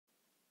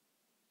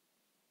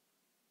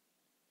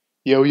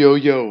Yo, yo,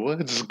 yo,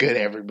 what's good,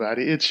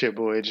 everybody? It's your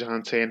boy,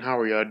 Jonta, and how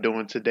are y'all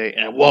doing today?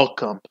 And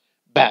welcome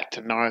back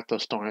to Naruto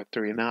Storm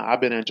 3. Now,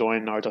 I've been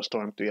enjoying Naruto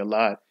Storm 3 a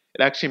lot.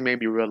 It actually made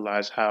me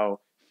realize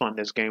how fun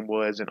this game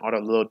was and all the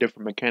little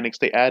different mechanics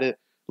they added,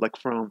 like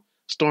from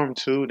Storm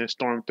 2 and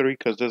Storm 3,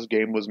 because this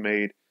game was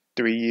made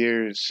 3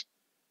 years,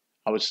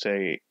 I would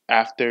say,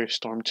 after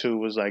Storm 2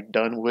 was like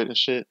done with and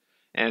shit.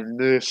 And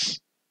this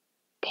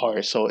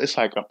part, so it's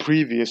like a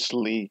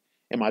previously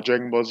in my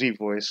Dragon Ball Z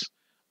voice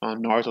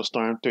on Naruto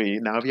Storm 3.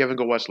 Now, if you haven't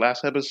go watch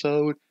last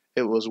episode,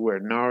 it was where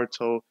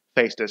Naruto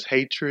faced his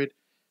hatred,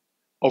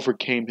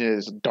 overcame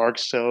his dark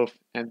self,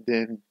 and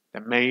then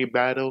the main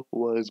battle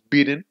was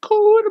beating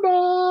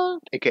Kurama,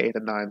 aka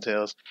the Nine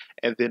Tails.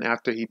 And then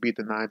after he beat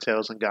the Nine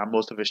Tails and got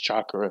most of his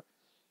chakra,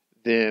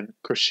 then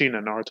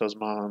Kushina, Naruto's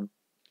mom,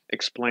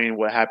 explained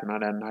what happened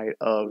on that night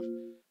of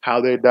how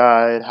they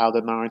died, how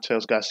the Nine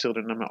Tails got sealed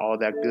in them, and all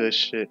that good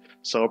shit.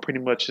 So pretty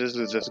much this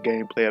is just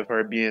gameplay of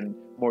her being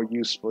more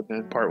useful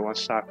than Part 1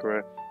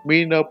 Sakura.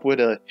 Meeting up with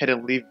a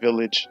Hidden Leaf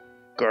Village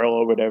girl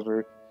or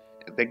whatever.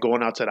 They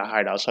going out to the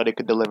hideout so they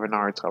could deliver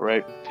Naruto,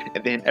 right?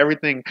 And then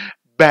everything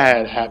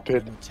bad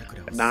happened.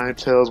 Nine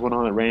Tails went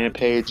on a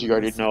rampage. You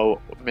already know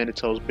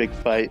Minato's big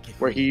fight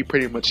where he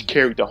pretty much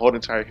carried the whole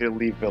entire Hidden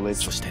Leaf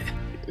Village.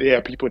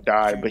 Yeah, people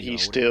died, but he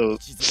still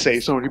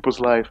saved some people's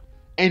life.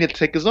 And he had to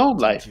take his own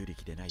life.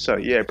 So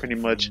yeah, pretty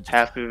much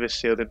half of it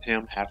sealed in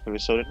him, half of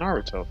it sealed in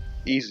Naruto.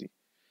 Easy.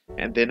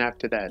 And then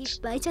after that,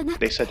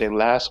 they said their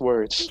last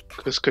words.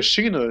 Because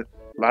Kushina,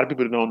 a lot of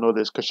people don't know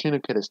this,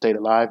 Kushina could have stayed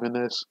alive in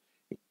this.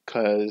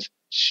 Because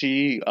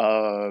she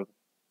could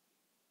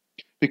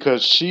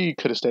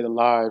have stayed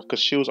alive because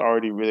she was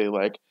already really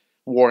like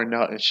worn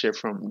out and shit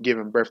from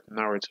giving birth to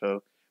Naruto.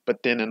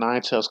 But then the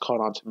Nine Tails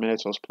caught on to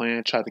Minato's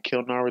plan, tried to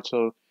kill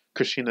Naruto.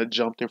 Kushina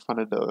jumped in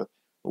front of the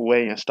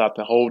way and stopped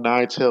the whole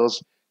Nine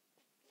Tails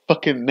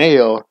fucking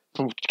nail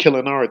from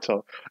killing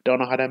Naruto. Don't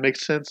know how that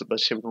makes sense, but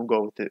shit, we're gonna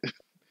go with it.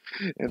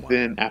 And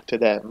then after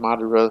that,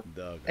 Madara,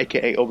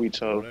 aka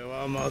Obito,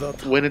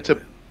 went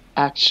into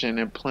action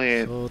and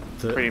plan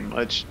pretty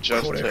much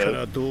just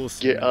to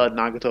get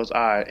Nagato's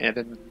eye. And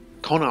then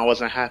Konan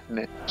wasn't having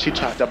it. She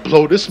tried to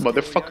blow this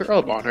motherfucker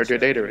up on her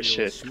data and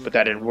shit, but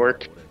that didn't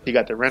work. He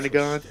got the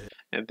Renegon,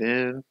 and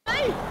then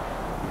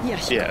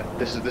yeah,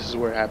 this is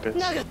where it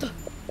happens.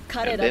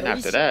 And then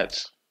after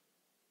that,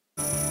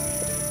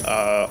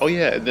 oh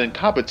yeah, and then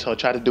Kabuto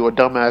tried to do a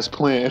dumbass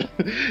plan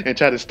and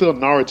tried to steal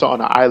Naruto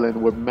on an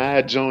island with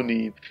Mad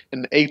Jonin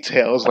and the Eight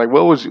Tails. Like,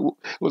 was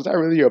that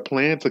really your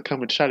plan to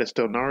come and try to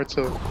steal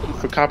Naruto?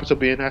 For Kabuto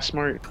being that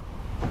smart,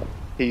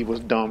 he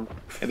was dumb.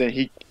 And then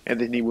he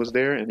was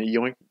there and he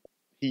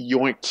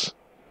yoinked.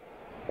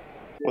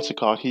 What's it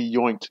called? He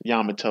yoinked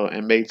Yamato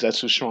and made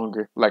Zetsu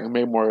stronger. Like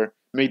made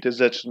the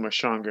Zetsu more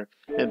stronger.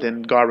 And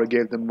then Gaara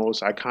gave the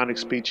most iconic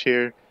speech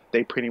here.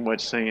 He pretty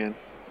much saying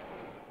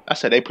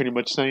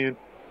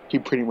he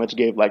pretty much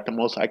gave like the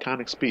most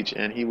iconic speech,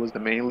 and he was the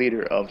main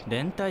leader of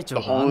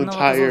the whole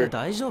entire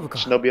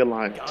Shinobi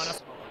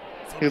Alliance.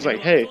 He was like,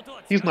 hey,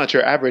 he's not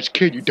your average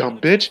kid, you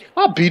dumb bitch.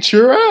 I'll beat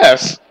your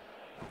ass.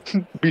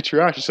 Beat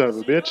your ass, you son of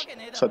a bitch.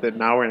 So then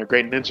now we're in a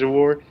great ninja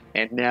war,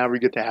 and now we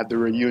get to have the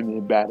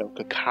reunion battle.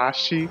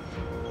 Kakashi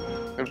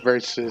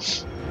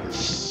versus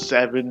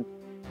 7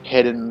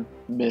 hidden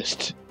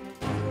mist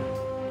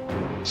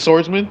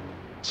swordsman.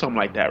 Something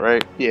like that,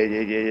 right? Yeah.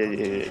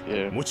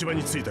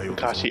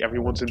 Kakashi,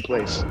 everyone's in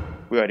place.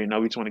 We already know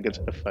which one to get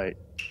to the fight.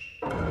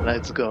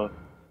 Let's go.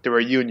 The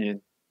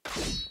reunion.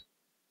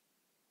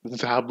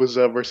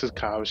 Zabuza versus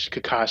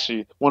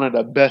Kakashi. One of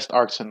the best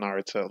arcs in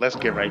Naruto. Let's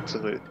get right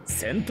to it.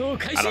 I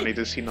don't need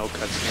to see no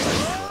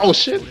cutscenes. Oh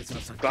shit!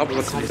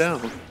 Zabuza, calm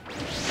down.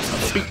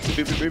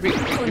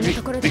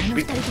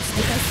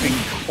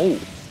 Oh,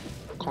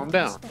 calm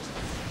down.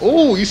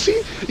 Oh, you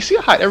see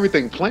how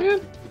everything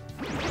planned?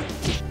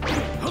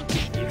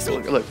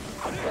 Look.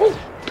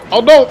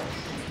 Oh no!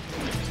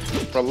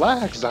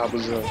 Relax,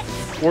 Zabuza.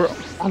 We're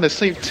on the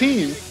same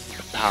team.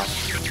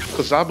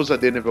 Because Zabuza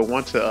didn't even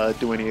want to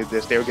do any of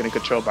this. They were getting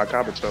controlled by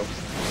Kabuto.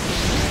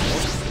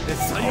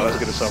 Oh, let's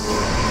get this over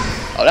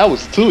with. Oh, that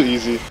was too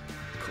easy.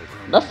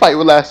 That fight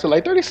would last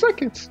like 30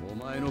 seconds.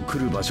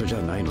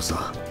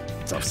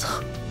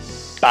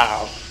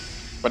 Wow.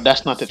 But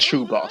that's not the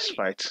true boss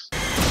fight.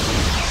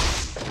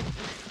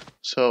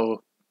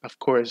 So, of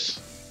course.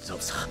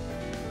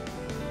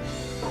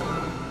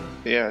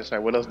 Yeah, it's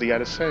like, what else do you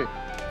gotta say?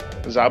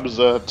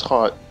 Zabuza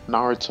taught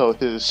Naruto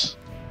his,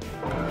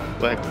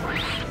 like,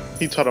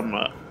 he taught him,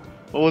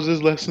 what was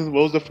his lesson?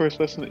 What was the first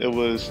lesson? It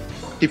was,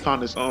 he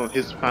found his own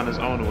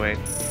way.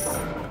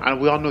 And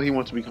we all know he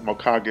wants to become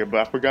Hokage, but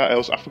I forgot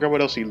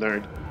what else he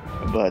learned.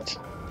 But,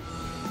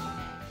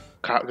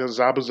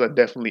 Zabuza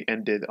definitely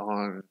ended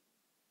on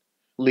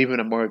leaving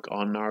a mark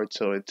on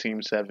Naruto at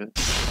Team 7.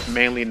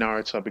 Mainly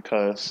Naruto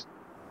because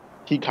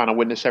he kind of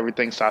witnessed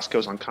everything. Sasuke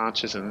was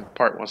unconscious in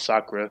Part 1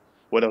 Sakura.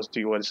 What else do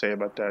you want to say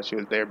about that? She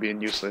was there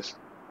being useless.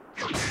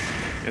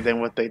 And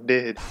then what they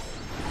did,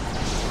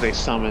 they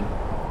summoned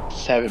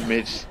 7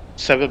 mist.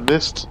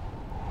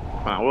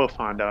 We'll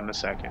find out in a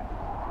second.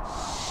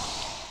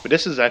 But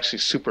this is actually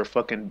super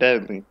fucking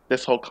deadly.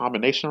 This whole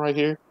combination right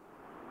here.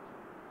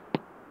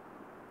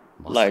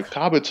 Like,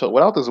 Kabuto,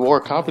 without this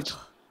war, Kabuto,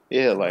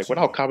 yeah, like,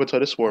 without Kabuto,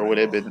 this war would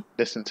have been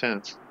this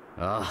intense.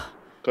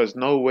 Because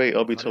no way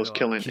Obito's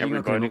killing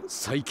everybody.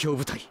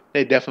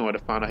 They definitely would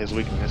have found out his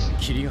weakness.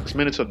 This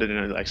Minato did it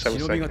in like 7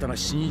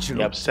 seconds.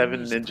 Yep,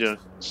 7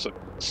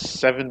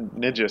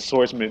 ninja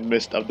swordsmen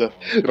missed of the...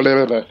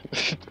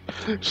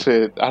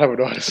 Shit, I don't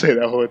know how to say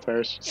that whole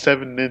entire shit.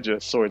 7 ninja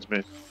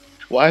swordsmen.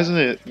 Why isn't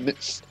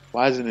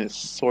it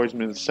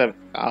swordsman 7?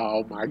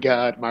 Oh my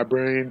god, my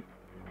brain.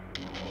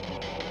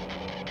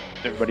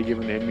 Everybody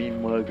giving their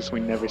mean mugs. We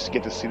never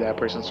get to see that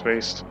person's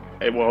face.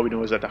 Hey, well, all we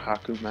know is that the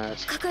Haku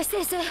mask.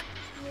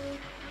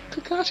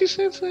 Kakashi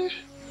Sensei.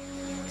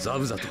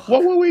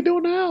 What will we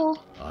do now?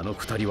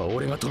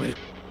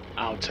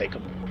 I'll take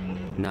him.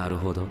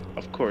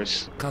 Of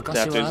course.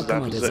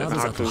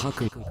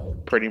 Haku,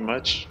 pretty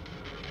much.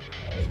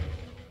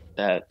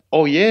 That.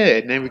 Oh yeah,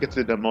 and then we get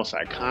to the most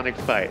iconic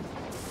fight.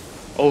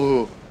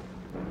 Oh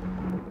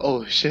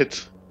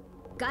shit.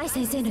 I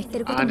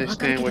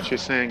understand what you're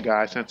saying,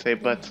 Guy Sensei,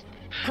 but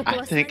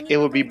I think it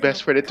would be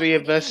best for the 3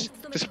 of us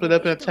to split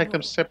up and attack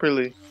them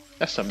separately.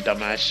 That's some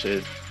dumbass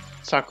shit.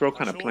 Sakura, what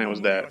kind of plan was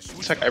that?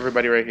 Attack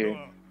everybody right here.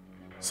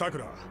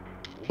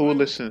 Who will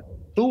listen?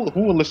 Who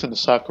will listen to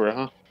Sakura,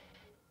 huh?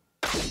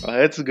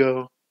 Let's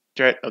go.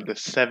 Threat of the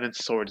 7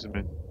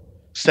 swordsmen.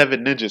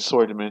 7 ninja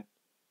swordsmen.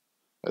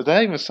 Does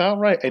that even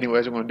sound right?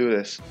 Anyways, we're gonna do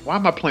this. Why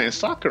am I playing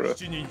Sakura?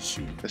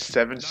 The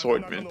 7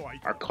 swordsmen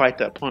are quite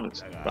the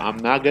opponents, but I'm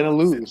not gonna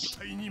lose.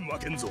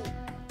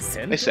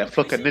 They said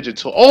fuck a ninja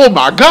tool. Oh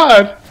my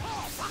god!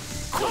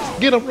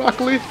 Get him, Rock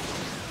Lee!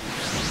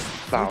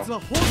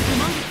 Wow.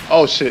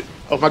 Oh shit.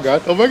 Oh my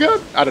god. Oh my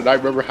god. I do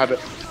not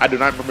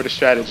remember the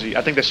strategy.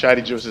 I think the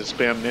strategy was to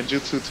spam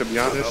ninjutsu, to be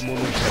honest.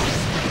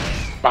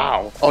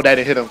 Wow. Oh, that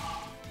didn't hit him.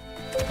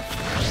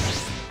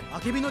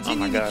 Oh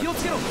my god.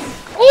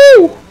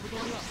 Oh!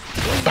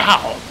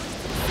 Bow.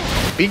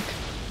 Bink.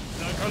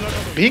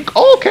 Bink.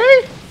 Oh,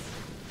 okay.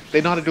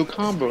 They know how to do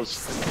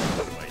combos.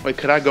 Wait,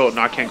 could I go?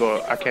 No, I can't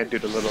go. I can't do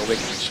the little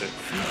awakening shit.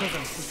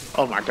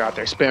 Oh my god,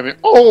 they're spamming.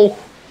 Oh!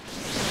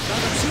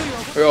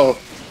 Yo,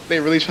 they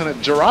really trying to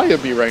Jiraiya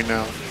me right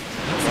now.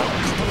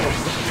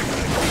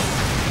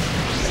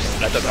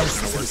 I thought that was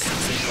gonna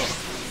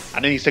work. I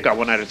need to take out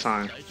one at a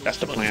time. That's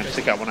the plan.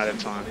 Take out one at a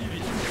time.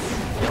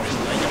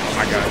 Oh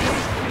my god.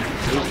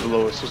 Who's the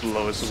lowest? Who's the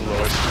lowest? Who's the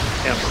lowest?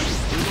 Damn.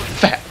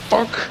 Fat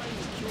fuck.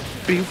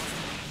 Beep.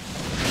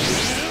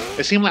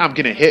 It seems like I'm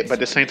getting hit, but at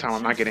the same time,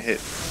 I'm not getting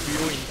hit.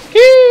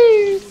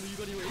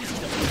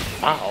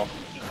 Wow.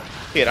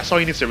 Yeah, that's all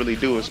you need to really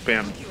do is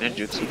spam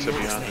ninjutsu, to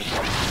be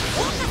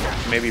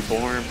honest. Maybe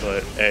boring,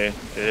 but hey,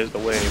 it is the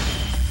wave.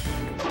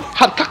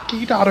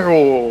 Hakaki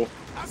Daro!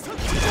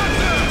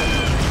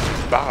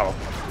 Wow.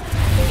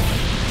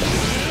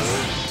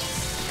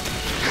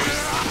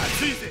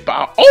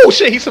 Wow. Oh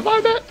shit, he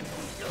survived that?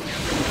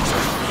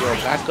 Yo,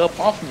 back up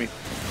off me.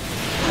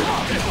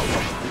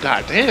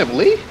 God damn,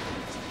 Lee.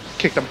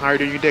 Kicked him higher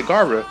than you did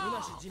Gara.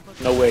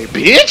 No way,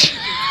 bitch!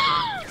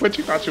 What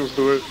you thought you was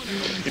doing?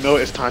 You know,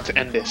 it's time to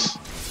end this.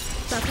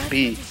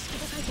 B.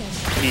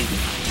 B.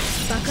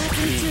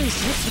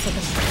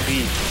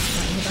 B.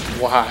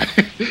 Why?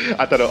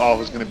 I thought it all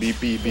was gonna be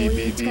B, B,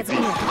 B, B, B.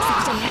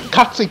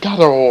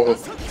 Katsugato!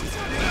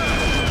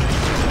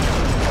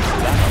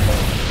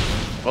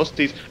 Most of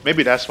these,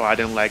 maybe that's why I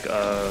didn't like,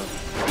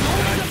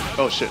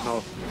 oh shit,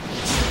 no.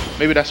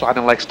 Maybe that's why I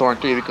didn't like Storm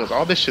 3, because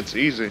all this shit's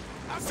easy.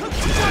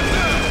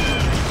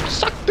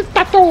 Suck the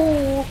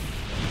tato!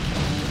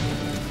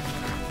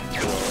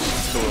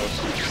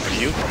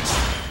 You?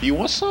 Do you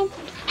want some?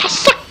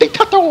 Suck the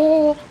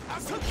tato!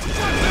 That's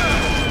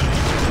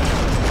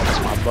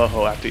my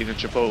butthole after eating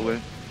Chipotle.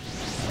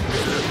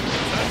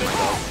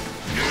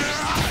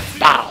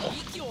 Bow!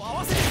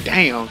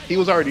 Damn, he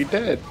was already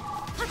dead.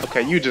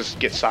 Okay, you just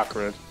get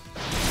Sakura.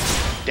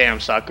 Damn,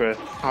 Sakura.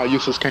 How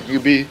useless can you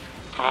be?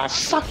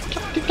 Suck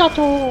the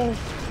tato!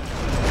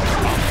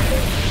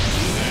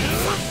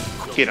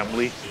 Get him,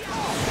 Lee.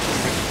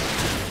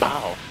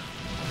 Bow.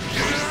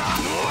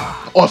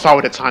 Oh, if I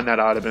would have timed that,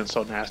 I would have been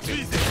so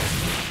nasty.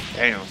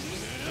 Damn.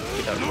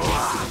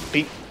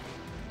 Beak.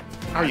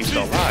 How are you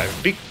still alive?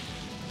 Beak.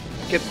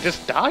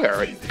 Just die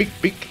already. Beak,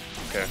 beak.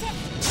 Okay.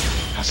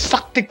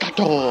 Suck the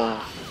tato.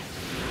 Wow.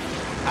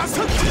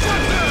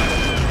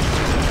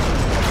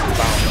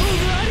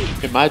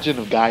 Imagine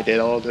a guy did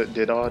all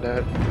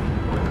that.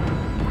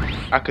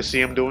 I could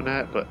see him doing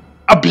that, but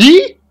a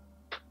bee?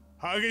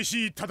 I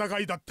just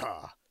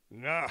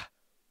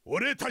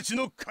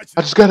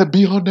gotta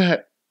be on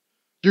that.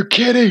 You're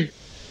kidding.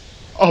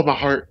 Oh, my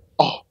heart.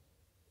 Oh,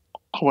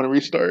 I want to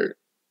restart.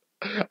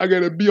 I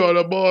gotta be on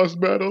a boss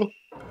battle.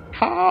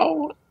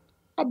 How?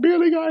 I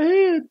barely got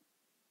hit.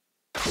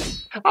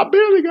 I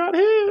barely got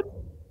hit.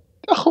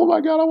 Oh my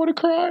god, I want to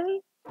cry.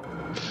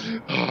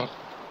 Oh,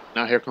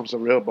 now here comes the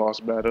real boss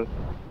battle.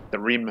 The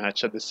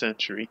rematch of the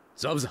century.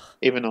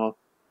 Even though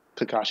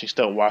Kakashi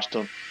still watched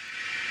him,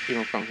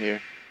 even from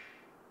here.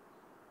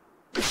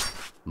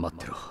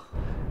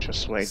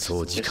 Just wait. This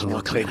won't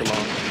take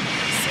long.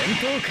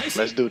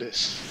 Let's do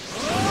this.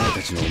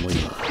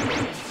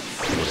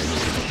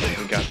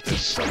 We got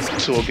this.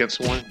 2 against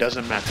 1.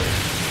 Doesn't matter.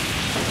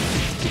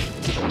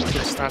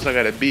 Sometimes I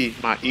gotta be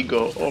my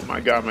ego. Oh my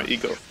god, my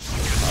ego.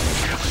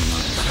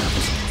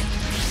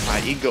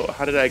 My ego.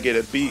 How did I get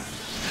a B?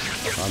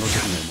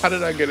 How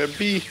did I get a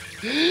B?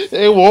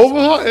 It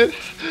won't it.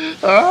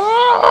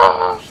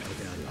 Ah!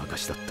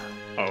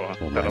 Oh, I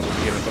thought I was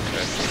getting it.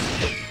 Okay.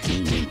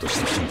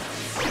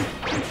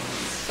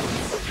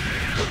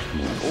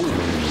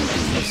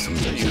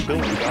 What are you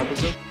doing,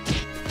 Zabuza?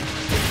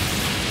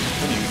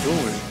 What are you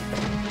doing?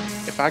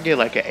 If I get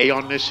like an A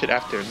on this shit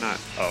after not.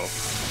 Oh.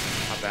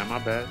 My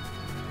bad.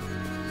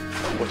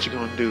 What you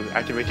gonna do?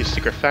 Activate your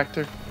secret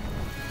factor?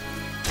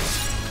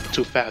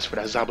 Too fast for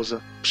that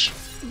Zabuza.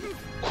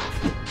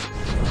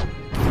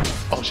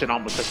 Oh shit, I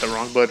almost pressed the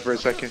wrong button for a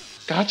second.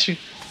 Got you.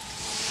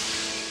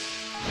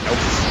 Nope.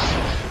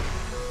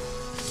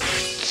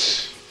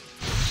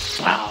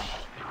 Wow.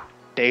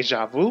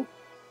 Deja vu?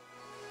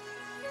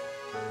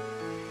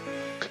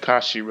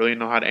 Kakashi really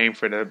know how to aim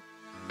for the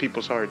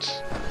people's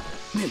hearts.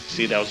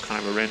 See, that was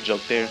kind of a red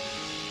joke there.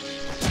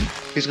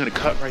 He's gonna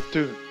cut right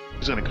through.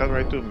 He's gonna cut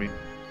right through me.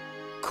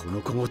 But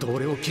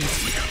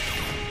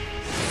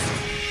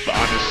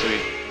honestly,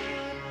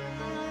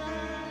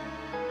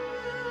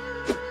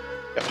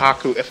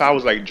 if I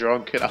was like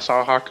drunk and I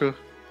saw Haku,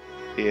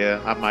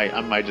 yeah, I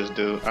might just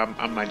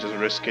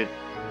risk it.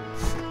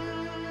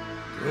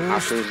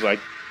 Haku's like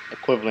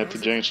equivalent to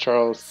James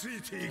Charles.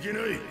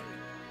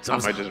 I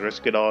might just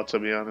risk it all, to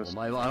be honest.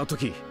 Mad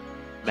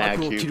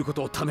cute.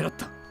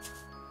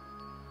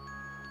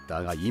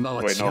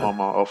 Wait, no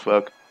homo. Oh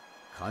fuck.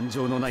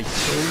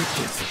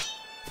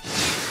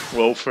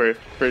 Well, for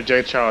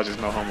James Charles, it's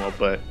no homo,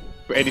 but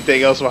for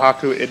anything else with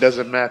Haku, it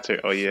doesn't matter.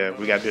 Oh yeah,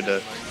 we gotta do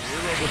the.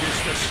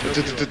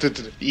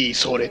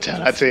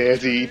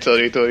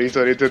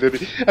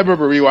 I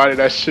remember rewinding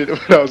that shit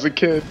when I was a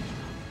kid.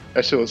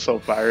 That shit was so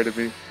fire to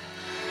me.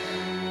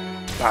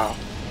 Wow.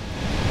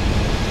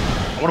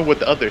 I wonder what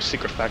the other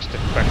secret factor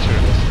is.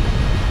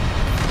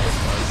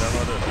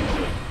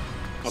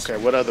 Okay,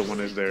 what other one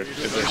is there?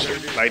 Is there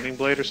lightning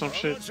blade or some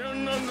shit?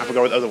 I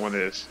forgot what the other one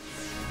is.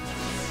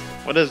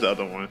 What is the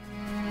other one?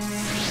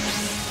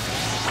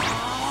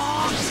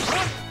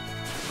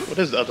 What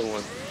is the other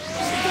one?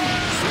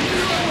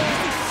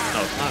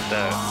 No, it's not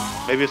that.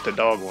 Maybe it's the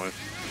dog one.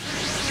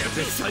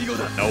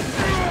 Nope.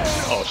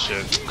 Oh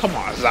shit. Come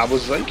on,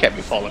 Zabuza. You can't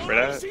be falling for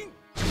that.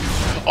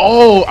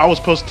 Oh, I was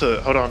supposed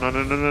to. Hold on. No.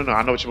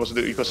 I know what you're supposed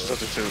to do. You're supposed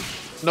to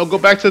substitute. No, go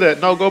back to that.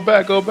 No, go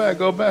back.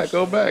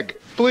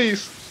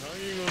 Please.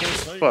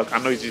 Fuck, I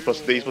know you're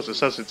supposed to do. You're supposed to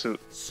substitute.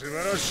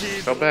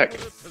 Go back.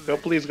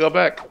 Please go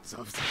back.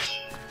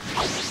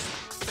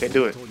 Okay,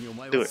 do it.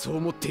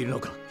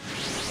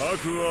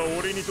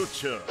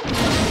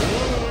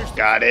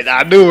 Got it.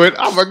 I knew it.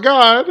 Oh my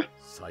god.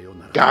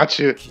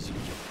 Gotcha.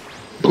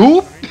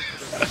 Boop.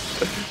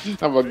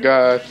 Oh my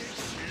god.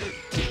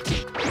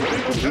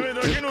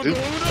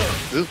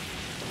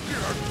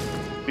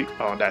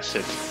 Oh, that's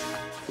it.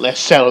 Let's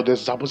settle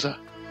this, Zabuza.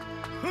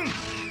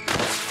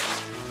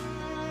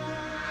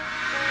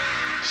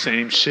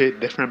 Same shit,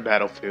 different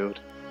battlefield.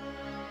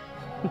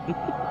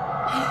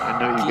 I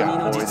know you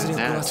got more than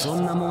that.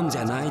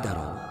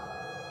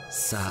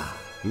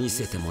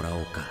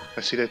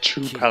 I see the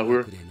true power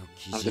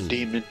of the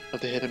demon of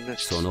the hidden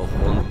mist.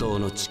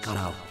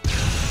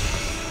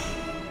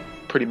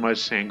 Pretty much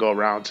saying go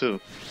around too.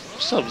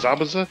 What's up,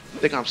 Zabuza?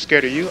 Think I'm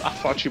scared of you? I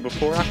fought you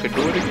before, I could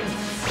do it again.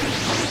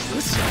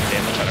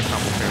 Damn, I tried to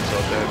combo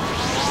himself there.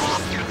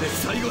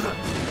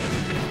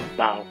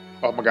 Wow.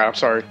 Oh my god, I'm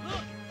sorry.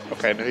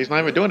 Okay, no, he's not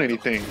even doing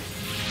anything.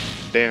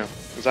 Damn,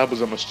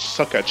 Zabuza must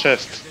suck at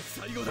chest.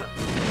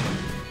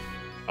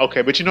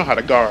 Okay, but you know how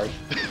to guard.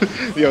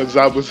 Yo,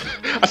 Zabuza.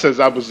 I said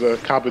Zabuza,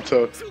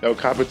 Kabuto. No,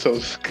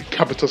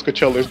 Kabuto's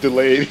controller's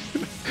delayed.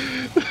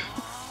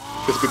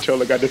 His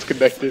controller got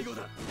disconnected.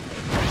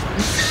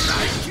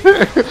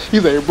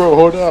 He's like, bro,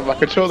 hold up, my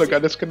controller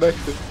got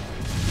disconnected.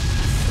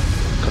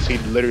 Cause he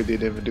literally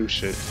didn't even do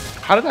shit.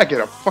 How did I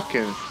get a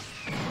fucking...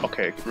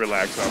 Okay,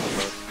 relax,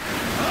 Zabuza.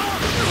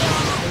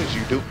 What did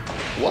you do?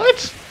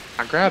 What?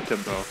 I grabbed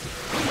him though.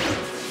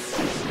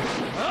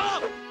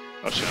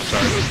 Oh shit, I'm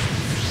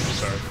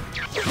sorry.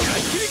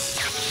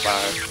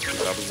 Bye,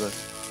 Zabuza.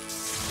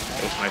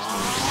 That was nice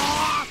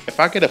move. If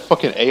I get a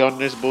fucking A on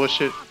this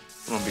bullshit,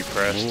 I'm gonna be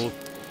pressed.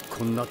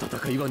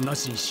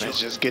 Let's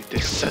just get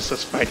this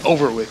senseless fight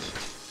over with.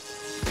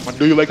 I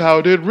do you like how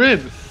I did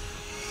Rin?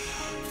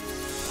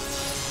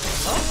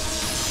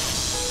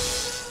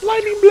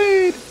 Lightning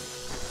blade!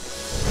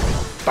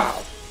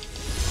 Bow.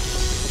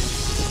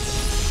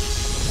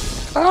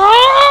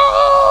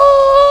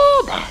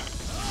 Ah! Bow.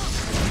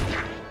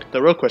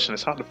 The real question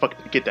is how the fuck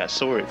did you get that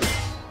sword?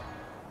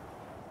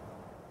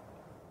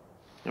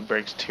 It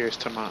brings tears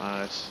to my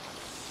eyes.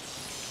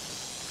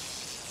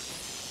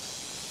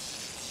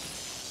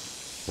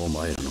 Your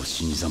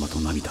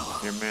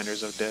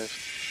manners of death.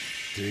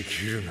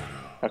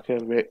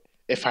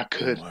 If I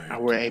could,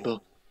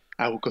 I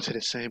I will go to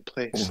the same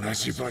place 同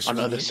じ場 on 所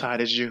the other に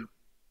side as you.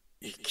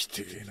 生き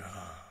てえな。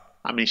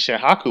I mean, shit,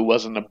 Haku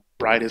wasn't the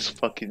brightest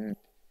fucking,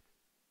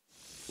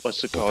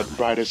 what's it called,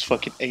 brightest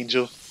fucking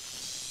angel.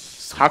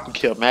 Haku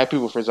killed mad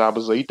people for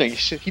Zabuza. You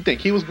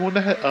think he was going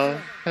to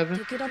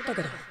heaven?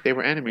 They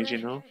were enemies, you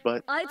know,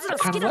 but I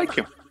kind of like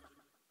him.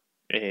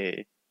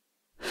 Hey,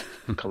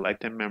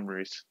 collecting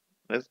memories.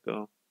 Let's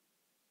go.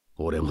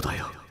 俺もだ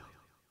よ。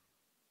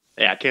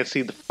 Hey, I can't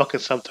see the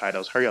fucking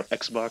subtitles. Hurry up,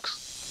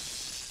 Xbox.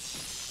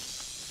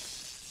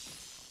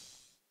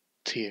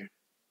 Tear.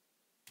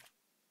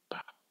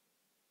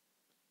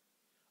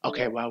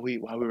 Okay, while we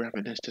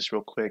reminisce this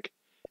real quick,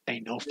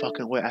 ain't no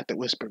fucking way. I have to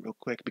whisper real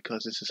quick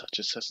because this is such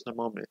a sensitive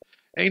moment.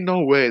 Ain't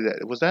no way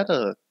that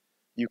a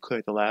you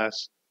click the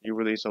last you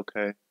release.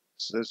 Okay,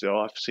 so this is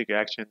all secret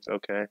actions.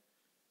 Okay,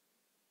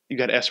 you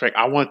got S rank.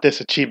 I want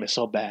this achievement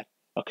so bad.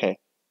 Okay,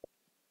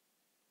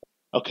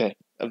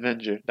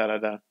 Avenger. Da da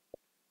da.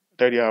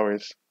 30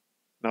 hours.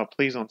 No,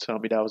 please don't tell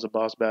me that was a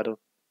boss battle.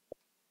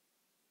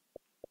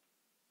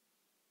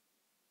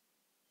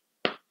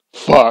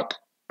 Fuck.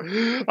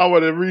 I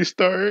want to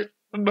restart.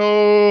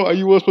 No,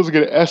 you were supposed to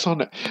get an S on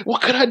that.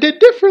 What could I did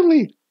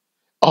differently?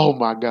 Oh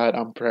my god,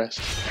 I'm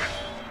pressed.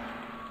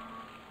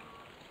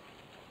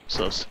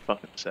 So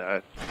fucking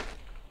sad.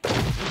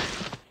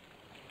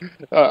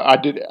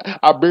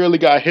 I barely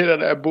got hit on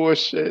that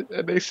bullshit,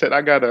 and they said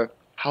I gotta.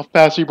 How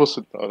fast are you supposed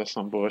to? Oh, that's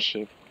some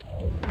bullshit.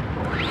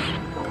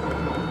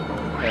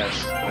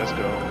 S, let's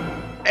go.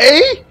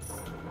 A?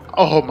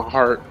 Oh my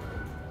heart,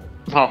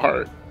 my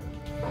heart.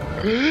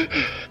 I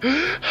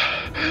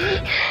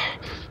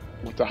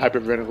want to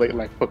hyperventilate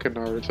like fucking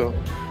Naruto.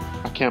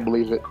 I can't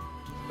believe it.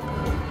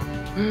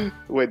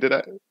 Wait, did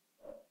I?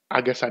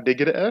 I guess I did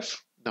get an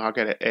S. No, I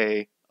got an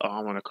A. Oh,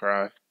 I want to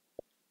cry.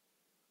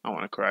 I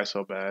want to cry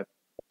so bad.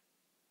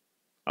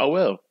 Oh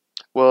well.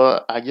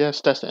 Well, I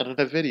guess that's the end of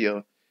the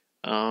video.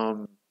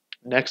 Um,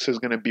 Next is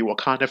gonna be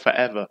Wakanda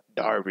Forever,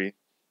 Darby.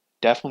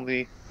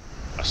 Definitely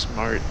a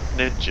smart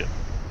ninja.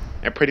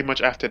 And pretty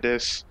much after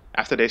this,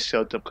 after they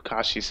sealed up,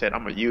 Kakashi said,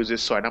 "I'm gonna use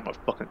this sword. I'm gonna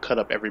fucking cut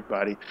up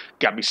everybody."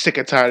 Got me sick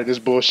and tired of this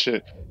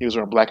bullshit. He was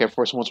wearing black Air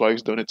Force Ones while he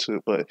was doing it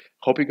too. But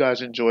hope you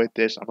guys enjoyed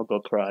this. I'm gonna go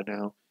cry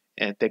now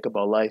and think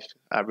about life.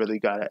 I really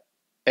got an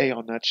A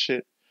on that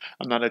shit.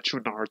 I'm not a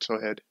true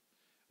Naruto head.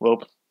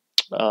 Well,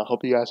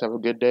 hope you guys have a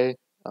good day.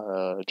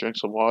 Drink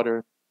some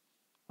water.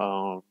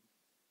 Um,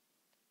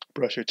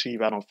 Brush your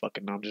teeth. I don't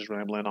fucking know. I'm just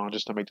rambling on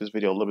just to make this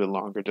video a little bit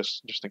longer,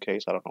 just in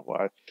case. I don't know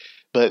why.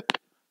 But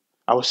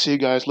I will see you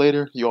guys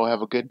later. You all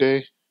have a good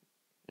day,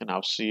 and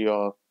I'll see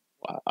y'all.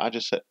 I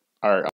just said, all right.